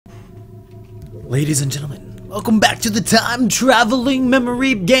Ladies and gentlemen, welcome back to the time-traveling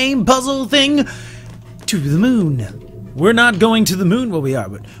memory game puzzle thing to the moon. We're not going to the moon, well we are,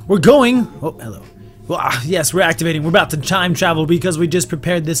 but we're going... Oh, hello. Well, yes, we're activating. We're about to time travel because we just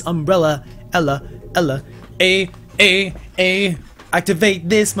prepared this umbrella. Activate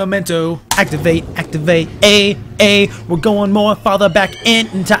this memento. Activate, we're going more farther back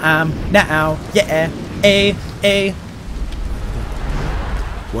in time now. Yeah,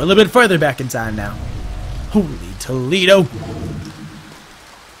 We're a little bit further back in time now. Holy Toledo.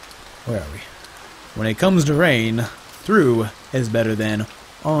 Where are we? When it comes to rain, through is better than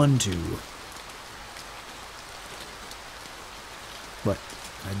onto. What?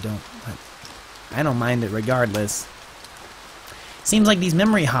 I don't mind it regardless. Seems like these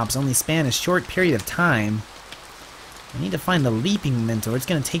memory hops only span a short period of time. I need to find the leaping memento. It's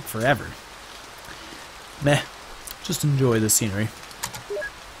gonna take forever. Meh. Just enjoy the scenery.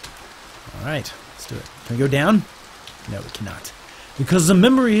 Alright, let's do it. Can we go down? No, we cannot. Because the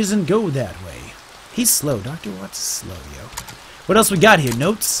memory doesn't go that way. He's slow. Dr. Watts is slow, yo. What else we got here?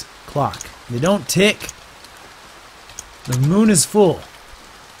 Notes? Clock. They don't tick. The moon is full.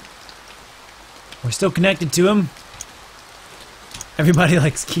 We're still connected to him. Everybody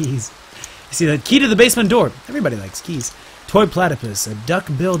likes keys. You see that? Key to the basement door. Everybody likes keys. Toy platypus. A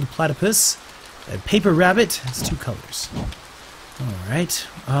duck-billed platypus. A paper rabbit. It's 2 colors. Alright.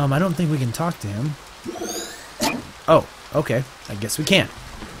 I don't think we can talk to him. Oh, okay. I guess we can.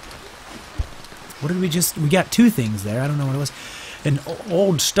 What did we just... We got 2 things there. I don't know what it was. An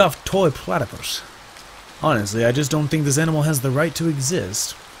old stuffed toy platypus. Honestly, I just don't think this animal has the right to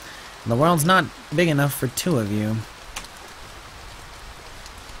exist. The world's not big enough for 2 of you.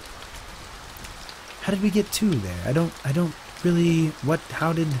 How did we get 2 there? I don't really... What?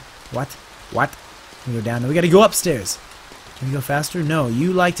 How did... What? Can we go down? No, we gotta go upstairs. Can we go faster? No,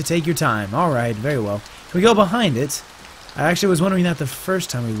 you like to take your time. Alright, very well. Can we go behind it? I actually was wondering that the first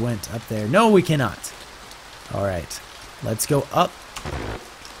time we went up there. No, we cannot. Alright, let's go up.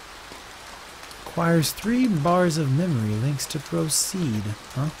 Requires 3 bars of memory links to proceed.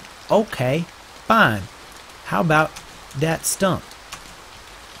 Huh? Okay, fine. How about that stump?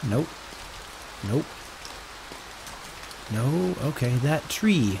 Nope. Nope. No, okay, that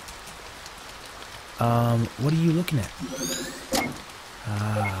tree. What are you looking at?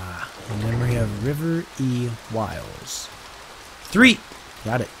 The memory of River E. Wiles. 3!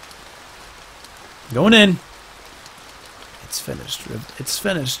 Got it. Going in. It's finished. It's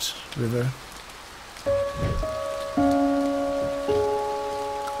finished, River.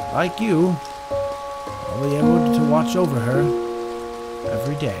 Like you, I'll be able to watch over her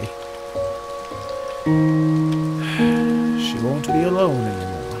every day. She won't be alone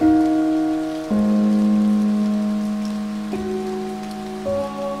anymore.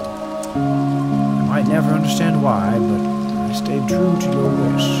 I might never understand why, but I stayed true to your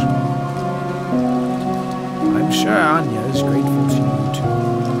wish. I'm sure Anya is grateful to you too.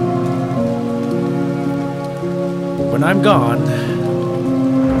 When I'm gone,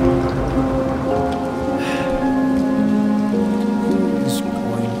 he's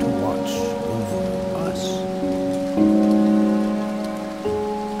going to watch over us.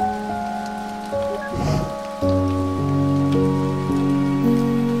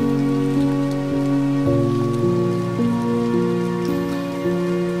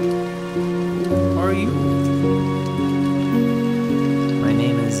 Who are you? My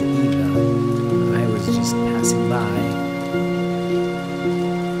name is Eva. I was just passing by.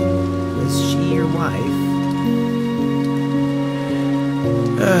 Was she your wife?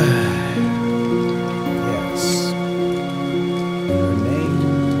 Yes. Her name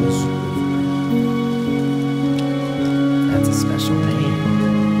was River. That's a special name.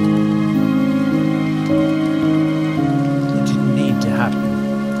 It didn't need to happen.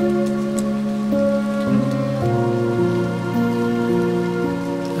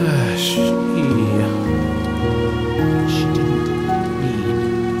 She didn't need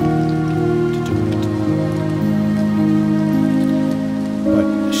to do it. But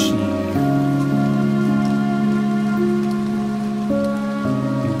she...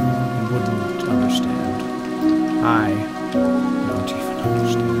 You wouldn't understand. I don't even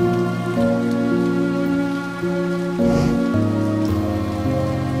understand.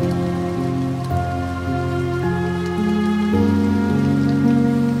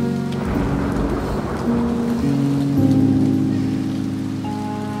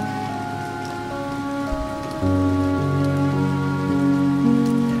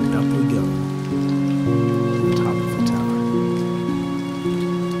 And up we go. To the top of the tower.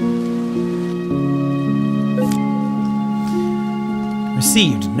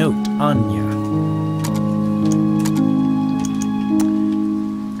 Received. Note, Anya.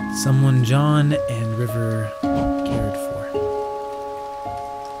 Someone John and River cared for.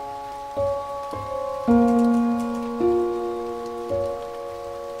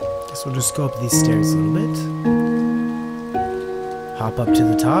 Guess we'll just go up these stairs a little bit. Hop up to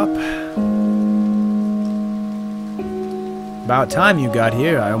the top. About time you got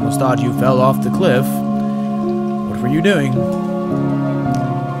here. I almost thought you fell off the cliff. What were you doing?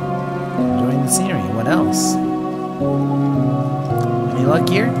 Enjoying the scenery. What else? Any luck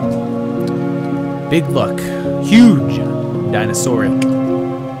here? Big luck. Huge. Dinosauric.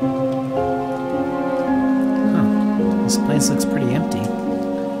 Huh. This place looks pretty empty.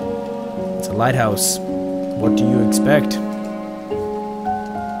 It's a lighthouse. What do you expect?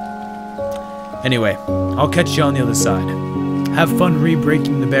 Anyway, I'll catch you on the other side. Have fun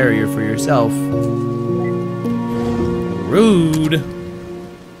re-breaking the barrier for yourself. Rude.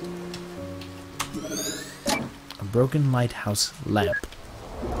 A broken lighthouse lamp.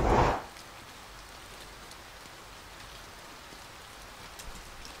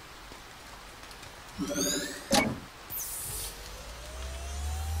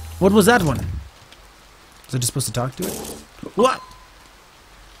 What was that one? Was I just supposed to talk to it? What?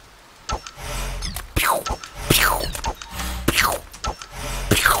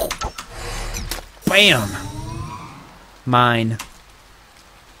 Bam! Mine.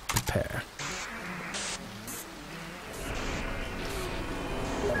 Prepare.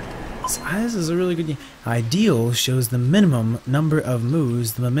 This is a really good game. Ideal shows the minimum number of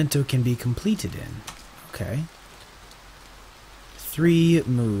moves the memento can be completed in. Okay. 3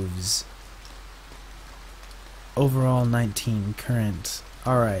 moves. Overall 19. Current.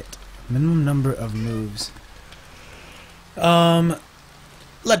 Alright. Minimum number of moves.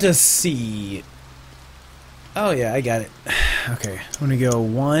 Let us see. Oh yeah, I got it. Okay, I'm gonna go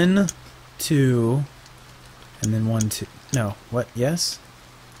 1, 2, and then 1, 2. No, what? Yes?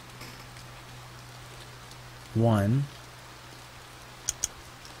 1.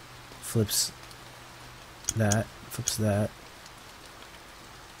 Flips that. Flips that.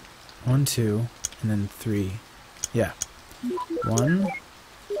 1, 2, and then 3. Yeah. 1,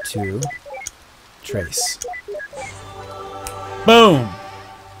 2, trace. Boom!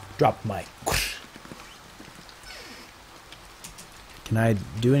 Drop mic. Can I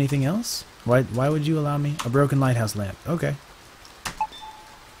do anything else? Why would you allow me? A broken lighthouse lamp. Okay.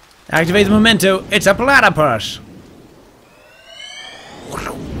 Activate the memento. It's a platypus.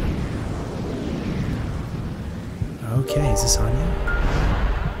 Okay, is this Anya?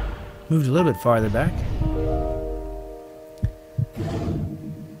 Moved a little bit farther back.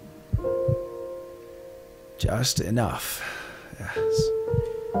 Just enough. Yes.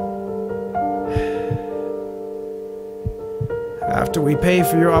 After we pay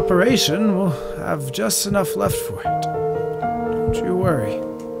for your operation, we'll have just enough left for it. Don't you worry.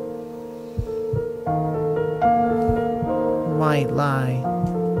 White lie.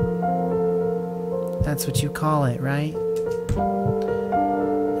 That's what you call it, right?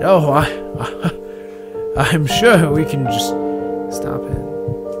 Oh, I'm sure we can just stop it.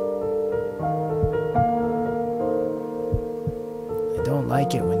 I don't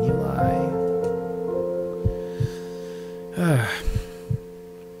like it when you lie.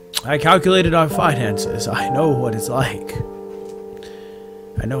 I calculated our finances. I know what it's like.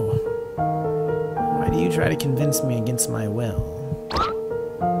 I know. Why do you try to convince me against my will?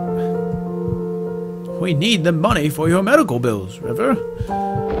 We need the money for your medical bills, River.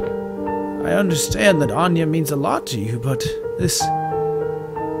 I understand that Anya means a lot to you, but this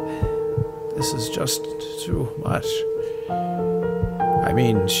is just too much. I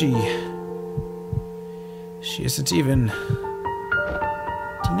mean, she isn't even...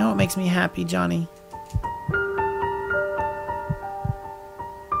 Do you know what makes me happy, Johnny?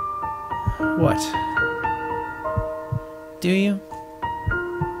 What? Do you?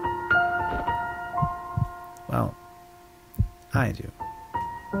 Well, I do.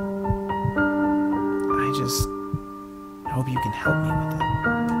 I just hope you can help me with it.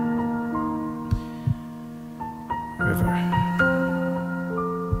 River.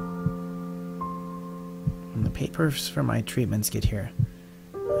 When the papers for my treatments get here,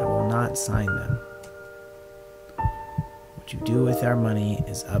 I will not sign them. What you do with our money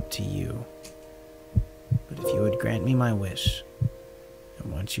is up to you. But if you would grant me my wish, I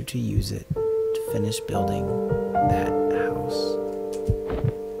want you to use it to finish building that house.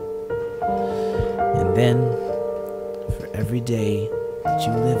 And then, for every day that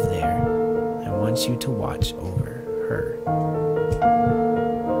you live there, I want you to watch over her.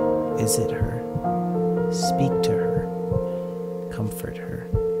 Visit her. Speak to her. Comfort her.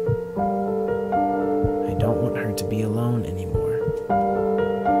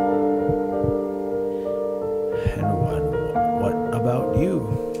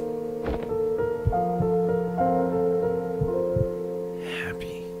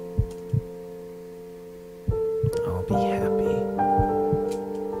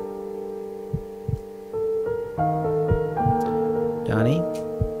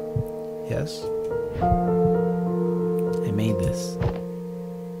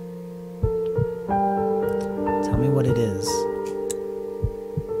 me what it is.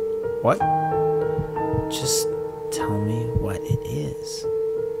 What? Just tell me what it is.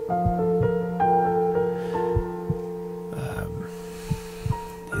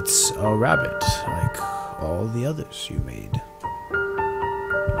 It's a rabbit, like all the others you made.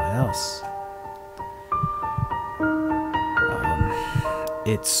 What else?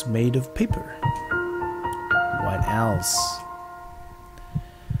 It's made of paper. What else?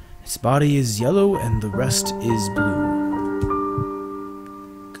 Its body is yellow and the rest is blue.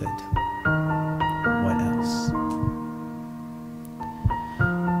 Good. What else?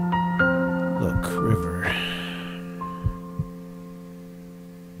 Look, River.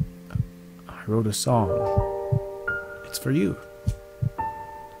 I wrote a song. It's for you.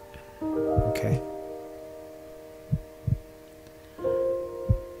 Okay.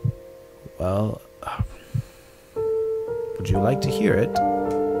 Well, would you like to hear it?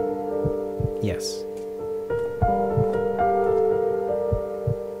 Yes.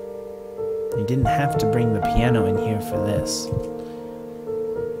 You didn't have to bring the piano in here for this.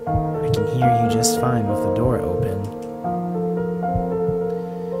 I can hear you just fine with the door open.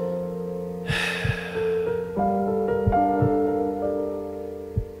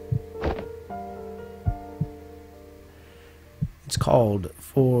 It's called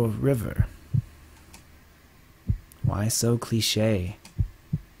For River. Why so cliché?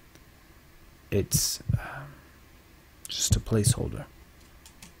 It's just a placeholder.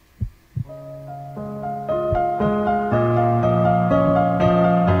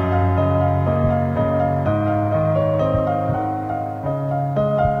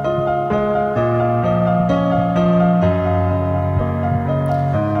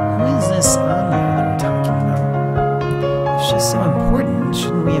 Who is this Anya they were talking about? If she's so important,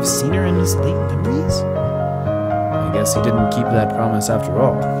 shouldn't we have seen her in his late memories? I guess he didn't keep that promise after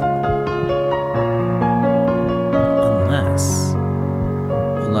all.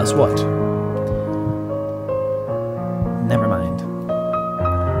 Unless what? Never mind.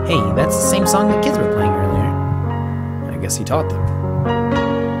 Hey, that's the same song the kids were playing earlier. I guess he taught them.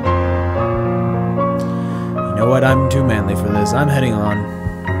 You know what? I'm too manly for this. I'm heading on.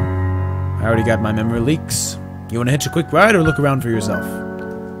 I already got my memory leaks. You want to hitch a quick ride or look around for yourself?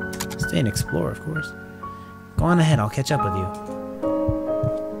 Stay and explore, of course. Go on ahead, I'll catch up with you.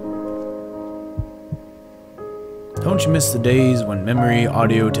 Don't you miss the days when memory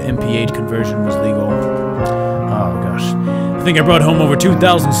audio to MP8 conversion was legal? Oh gosh, I think I brought home over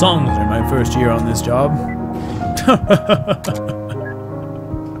 2,000 songs during my first year on this job. Alright.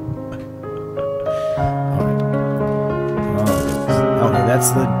 Okay, that's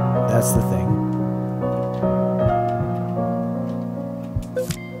the thing.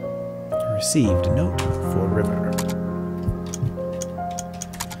 Received a note for River.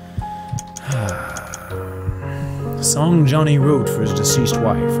 A song Johnny wrote for his deceased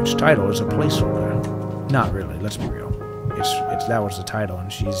wife, which title is a placeholder. Not really, let's be real. That was the title,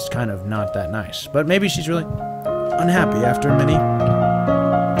 and she's kind of not that nice. But maybe she's really unhappy after many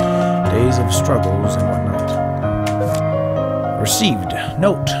days of struggles and whatnot. Received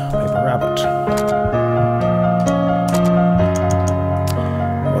note, Paper Rabbit.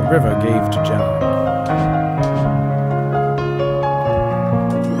 What River gave to John.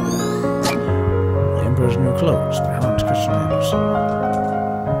 The Emperor's New Clothes by Hans Christian Andersen.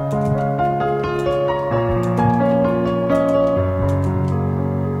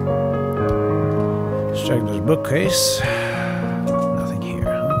 Stragler's bookcase. Nothing here.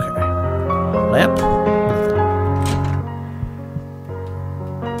 Okay. Lamp.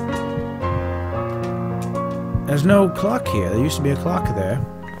 There's no clock here. There used to be a clock there.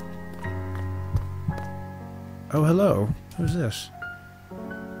 Oh, hello. Who's this?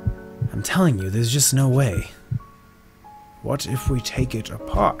 I'm telling you, there's just no way. What if we take it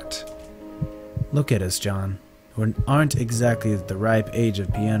apart? Look at us, John. We aren't exactly at the ripe age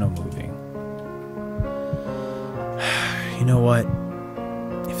of piano moving. You know what?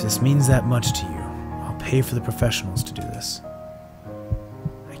 If this means that much to you, I'll pay for the professionals to do this.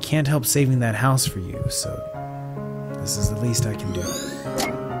 I can't help saving that house for you, so this is the least I can do.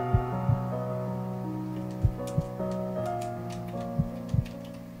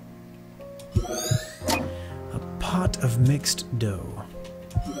 A pot of mixed dough.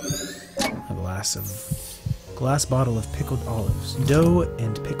 A glass bottle of pickled olives. Dough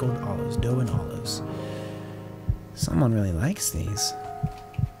and pickled olives. Dough and olives. Someone really likes these.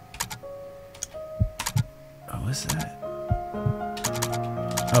 Oh, what's that?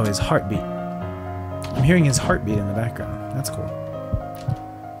 Oh, his heartbeat. I'm hearing his heartbeat in the background. That's cool.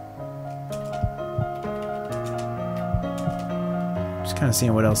 Just kind of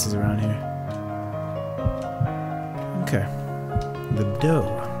seeing what else is around here. Okay. The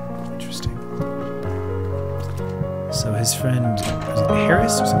dough. Interesting. So his friend, was it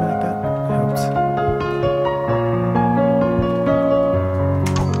Harris or something like that? Helped.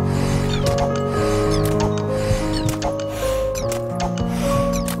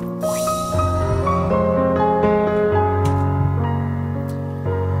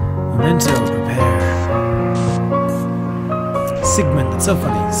 Memento, prepare. Sigmund, it's so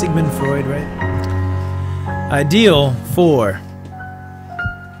funny. Sigmund Freud, right? Ideal for.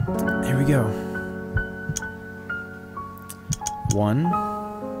 Here we go. 1,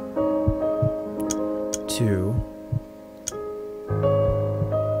 2.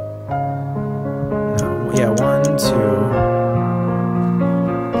 No, yeah, 1, 2.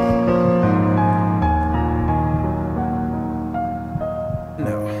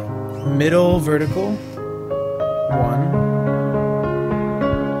 No. Middle vertical. 1.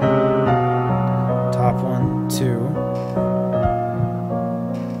 Top 1, 2.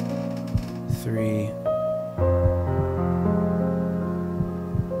 3.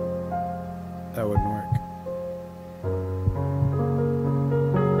 That wouldn't work.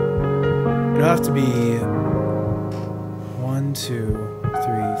 It'll have to be 1, 2, 3,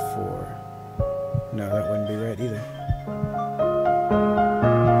 4. No, that wouldn't be right either.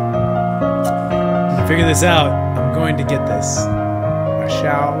 To figure this out, I'm going to get this. I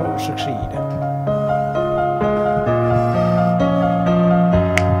shall succeed.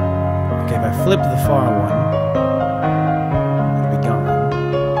 Okay, if I flip the far one, it'll be gone.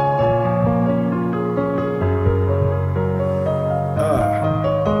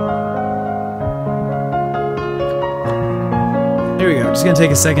 Here we go. Just gonna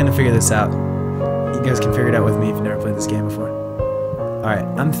take a second to figure this out. You guys can figure it out with me if you've never played this game before. Alright,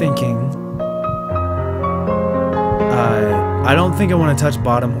 I'm thinking... I don't think I want to touch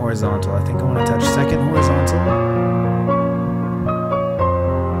bottom horizontal. I think I want to touch second horizontal.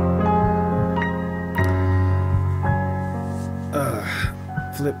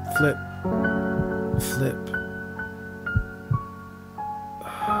 Flip, flip, flip.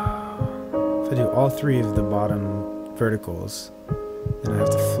 If I do all 3 of the bottom verticals, then I have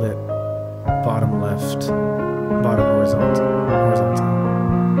to flip bottom left, bottom horizontal, horizontal.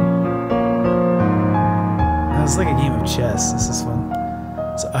 It's like a game of chess. This is fun.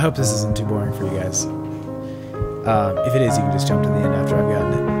 So I hope this isn't too boring for you guys. If it is, you can just jump to the end after I've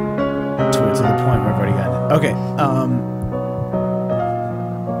gotten it. To the point where I've already gotten it. Okay.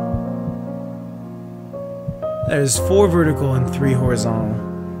 There's 4 vertical and 3 horizontal.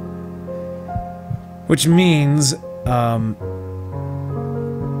 Which means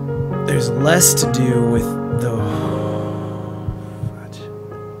there's less to do with the...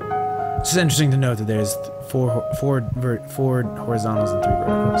 It's just interesting to note that there's 4 horizontals and 3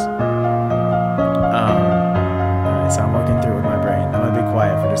 verticals. Alright, so I'm working through it with my brain. I'm gonna be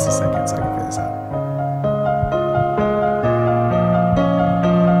quiet for just a second so I can figure this out.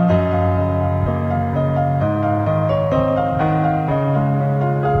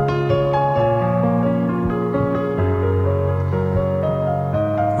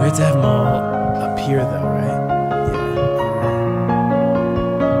 We have to have them all up here though, right?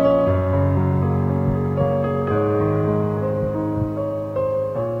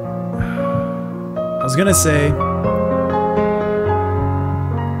 I was gonna say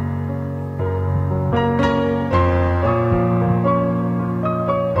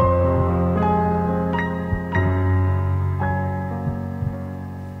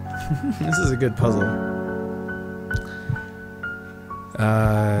this is a good puzzle.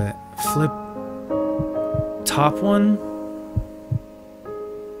 Flip top one,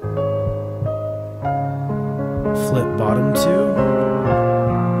 flip bottom 2.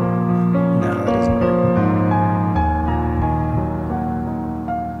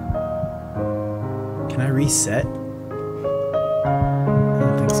 Can I reset? I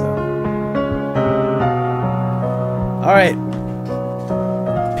don't think so. Alright.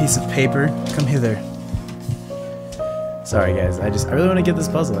 Piece of paper. Come hither. Sorry guys, I really want to get this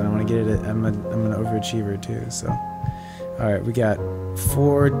puzzle. I don't want to get it. I'm an overachiever too, so. Alright, we got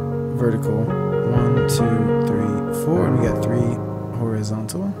 4 vertical. 1, 2, 3, 4. And we got 3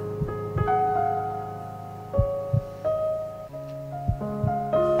 horizontal.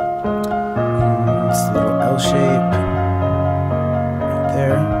 Shape right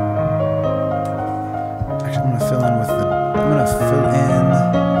there. Actually, I'm gonna fill in with the. I'm gonna fill in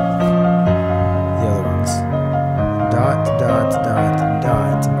the other ones. Dot, dot, dot,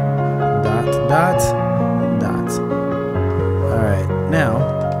 dot, dot, dot, dot. All right, now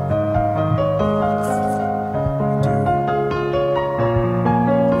do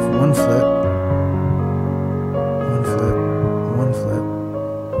 1 flip, 1 flip.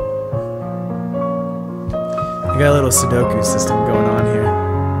 got a little Sudoku system going on here.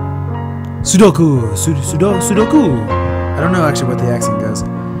 Sudoku! Sudoku! I don't know actually what the accent goes.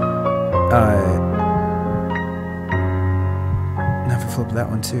 Now if we flip that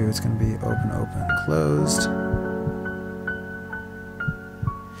one too, it's going to be open, open, closed.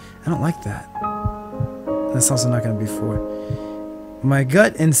 I don't like that. That's also not going to be 4. My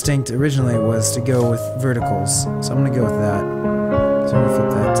gut instinct originally was to go with verticals, so I'm going to go with that. So I'm going to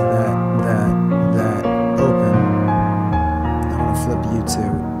flip that to that, open. I'm going to flip you to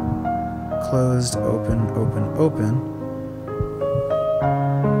closed, open, open, open.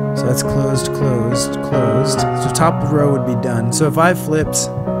 So that's closed, closed, closed. So top row would be done. So if I flipped,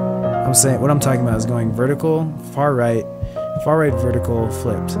 I'm saying, what I'm talking about is going vertical, far right vertical,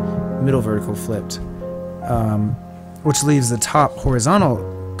 flipped, middle vertical, flipped. Which leaves the top horizontal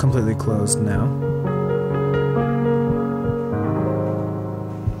completely closed now.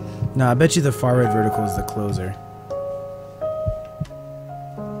 Now I bet you the far right vertical is the closer.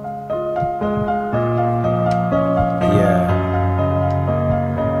 Yeah.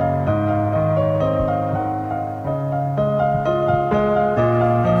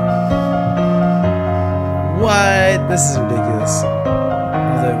 What? This is ridiculous.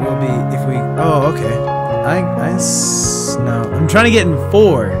 Although it will be if we... Oh, okay. No. I'm trying to get in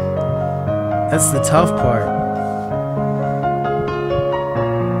 4. That's the tough part.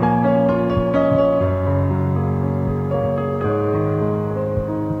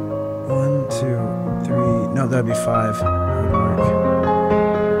 One, 2, 3. No, that'd be 5. That would work.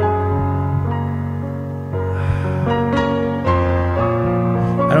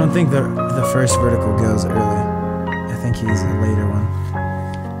 I don't think the first vertical goes early. I think he's a later one.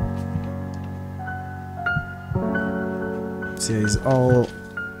 So he's all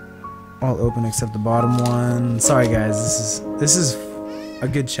open except the bottom one. Sorry guys, this is a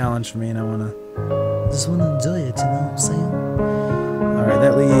good challenge for me, and I just wanna enjoy it, you know what I'm saying? Alright,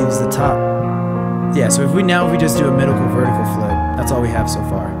 that leaves the top. Yeah, so if we just do a middle vertical flip, that's all we have so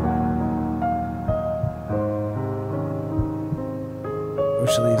far.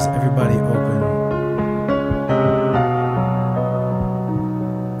 Which leaves everybody open.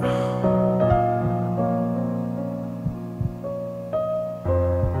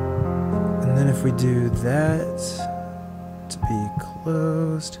 If we do that to be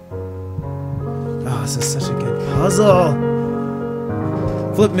closed. Oh, this is such a good puzzle.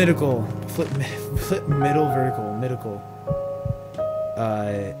 Flip middle, flip middle vertical, middle.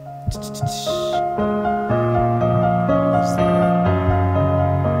 I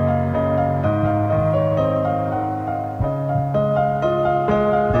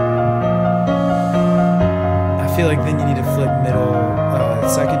feel like then you need to flip middle,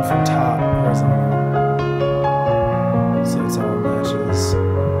 second from top, horizontal. So it's all matches.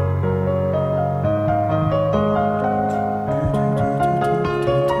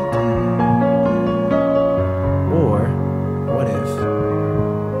 Or, what if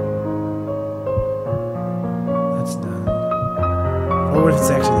that's done? Or what if it's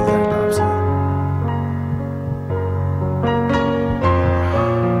actually the exact opposite?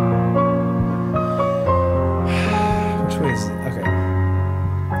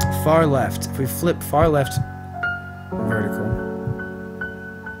 Far left. If we flip far left vertical,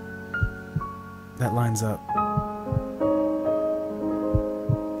 that lines up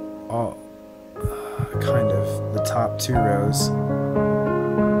all kind of the top 2 rows.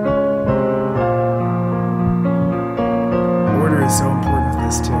 Order is so important with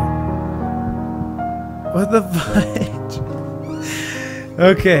this too. What the fudge?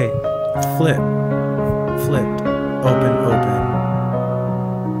 Okay, flipped, open, open.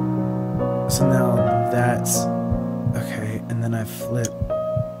 So now that's okay, and then I flip.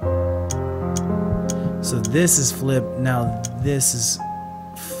 So this is flipped, now this is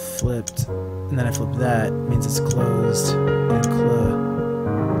flipped, and then I flip that, means it's closed, and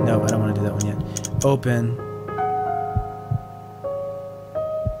no, I don't want to do that one yet. Open.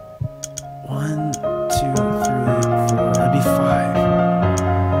 1, 2, 3, 4, that'd be 5.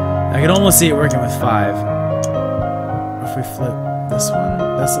 I could almost see it working with 5. If we flip this one,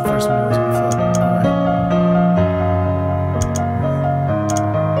 that's the first one I was going to flip. Alright.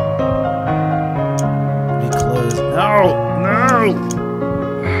 Be closed. No! No!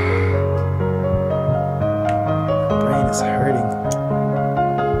 My brain is hurting.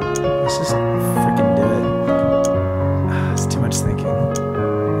 Let's just freaking do it. It's too much thinking.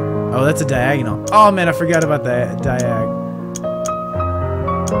 Oh, that's a diagonal. Oh man, I forgot about that diag.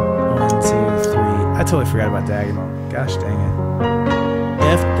 1, 2, 3. I totally forgot about diagonal. Gosh dang it.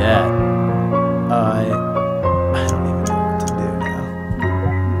 F that. I don't even know what to do now.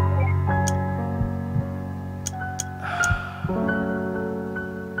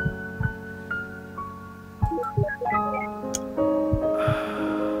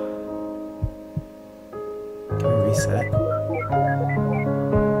 reset.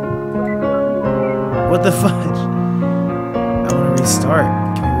 What the fudge? I want to restart.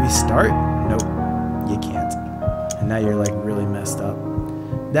 Can we restart? Nope. You can't. And now you're like really messed up.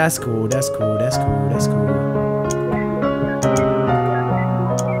 That's cool. That's cool. That's cool. That's cool.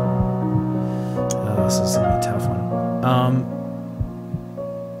 Oh, this is gonna be a tough one.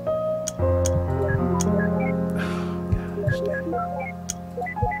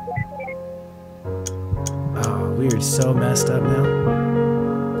 Oh, we are so messed up now.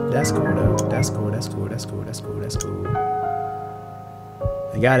 That's cool though. That's cool. That's cool. That's cool. That's cool. That's cool.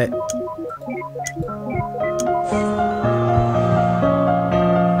 I got it.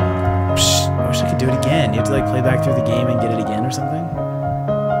 Psh, I wish I could do it again. You have to like play back through the game and get it again or something.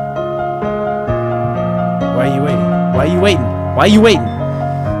 Why are you waiting? Why are you waiting? Why are you waiting?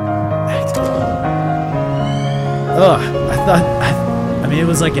 Ugh. I mean, it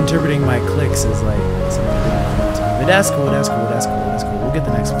was like interpreting my clicks as like something like that. But that's cool. That's cool. That's cool. That's cool. We'll get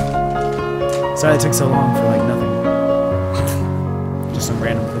the next one. Sorry it took so long for like nothing. Just some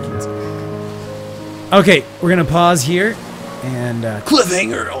random clickings. Okay, we're gonna pause here and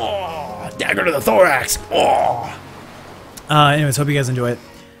cliffhanger. Oh, dagger to the thorax. Oh. Anyways, hope you guys enjoy it.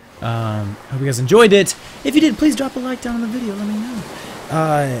 Hope you guys enjoyed it. If you did, please drop a like down on the video. Let me know.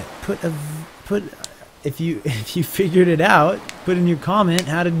 If you figured it out, put in your comment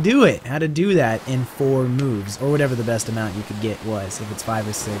how to do it. How to do that in 4 moves or whatever the best amount you could get was. If it's 5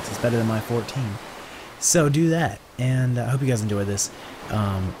 or 6, it's better than my 14. So do that. And I hope you guys enjoy this.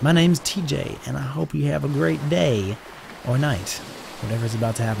 My name's TJ, and I hope you have a great day or night, whatever's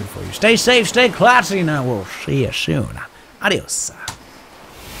about to happen for you. Stay safe, stay classy, and I will see you soon. Adios.